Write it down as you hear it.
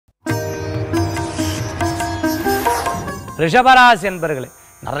ரிஷபராசி என்பர்களே,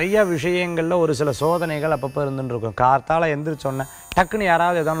 நிறைய விஷயங்களில் ஒரு சில சோதனைகள் அப்பப்போ இருந்துருக்கும். கார்த்தால எந்திரிச்சோன்னே டக்குன்னு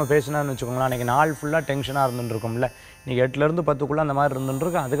யாராவது ஏதாவது பேசினான்னு வச்சுக்கோங்களேன், அன்றைக்கி நாள் ஃபுல்லாக டென்ஷனாக இருந்துருக்கும்ல. இன்றைக்கி 8லேருந்து 10க்குள்ளே அந்த மாதிரி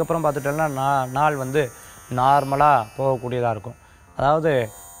இருந்துருக்கும். அதுக்கப்புறம் பார்த்துட்டோம்னா நாள் வந்து நார்மலாக போகக்கூடியதாக இருக்கும். அதாவது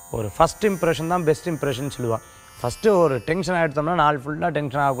ஒரு ஃபஸ்ட் இம்ப்ரெஷன் தான் பெஸ்ட் இம்ப்ரெஷன் சொல்லுவாள். ஃபஸ்ட்டு ஒரு டென்ஷன் ஆகிடுத்தோம்னா நாள் ஃபுல்லாக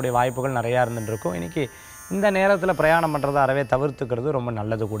டென்ஷன் ஆகக்கூடிய வாய்ப்புகள் நிறையா இருந்துருக்கும். இன்றைக்கி இந்த நேரத்தில் பிரயாணம் பண்ணுறதை அறவே தவிர்த்துக்கிறது ரொம்ப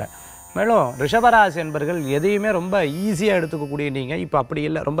நல்லது கூட. மேலும் ரிஷபராசி என்பர்கள் எதையுமே ரொம்ப ஈஸியாக எடுத்துக்கக்கூடிய நீங்கள் இப்போ அப்படி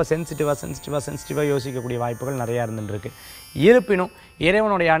இல்லை, ரொம்ப சென்சிட்டிவாக யோசிக்கக்கூடிய வாய்ப்புகள் நிறையா இருந்துருக்கு. இருப்பினும்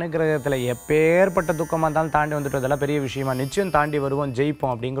இறைவனுடைய அனுகிரகத்தில் எப்பேற்பட்ட துக்கமாக இருந்தாலும் தாண்டி வந்துட்டு அதெல்லாம் பெரிய விஷயமா நிச்சயம் தாண்டி வருவோம்,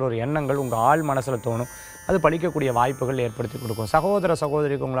 ஜெயிப்போம் அப்படிங்கிற ஒரு எண்ணங்கள் உங்கள் ஆள் மனசில் தோணும். அது பழிக்கக்கூடிய வாய்ப்புகள் ஏற்படுத்தி கொடுக்கும். சகோதர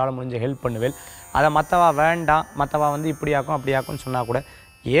சகோதரிக்கு உங்களால் முடிஞ்ச ஹெல்ப் பண்ணுவேன். அதை மற்றவா வேண்டாம், மற்றவா வந்து இப்படியாக்கும் அப்படியாக்கும்னு சொன்னால் கூட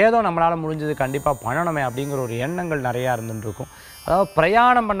ஏதோ நம்மளால் முடிஞ்சது கண்டிப்பாக பண்ணணுமே அப்படிங்கிற ஒரு எண்ணங்கள் நிறையா இருந்துருக்கும். அதாவது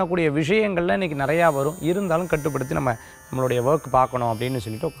பிரயாணம் பண்ணக்கூடிய விஷயங்கள்லாம் இன்றைக்கி நிறையா வரும். இருந்தாலும் கட்டுப்படுத்தி நம்மளுடைய ஒர்க் பார்க்கணும் அப்படின்னு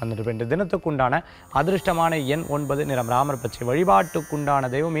சொல்லிட்டு உட்காந்துட்டு இந்த தினத்துக்குண்டான அதிர்ஷ்டமான எண் 9, நிறம் ராமர் பச்சை. வழிபாட்டுக்குண்டான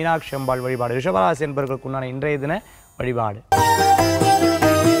தெய்வம் மீனாட்சி அம்பாள் வழிபாடு. ரிஷபராசி என்பவர்களுக்குண்டான இன்றைய தின வழிபாடு.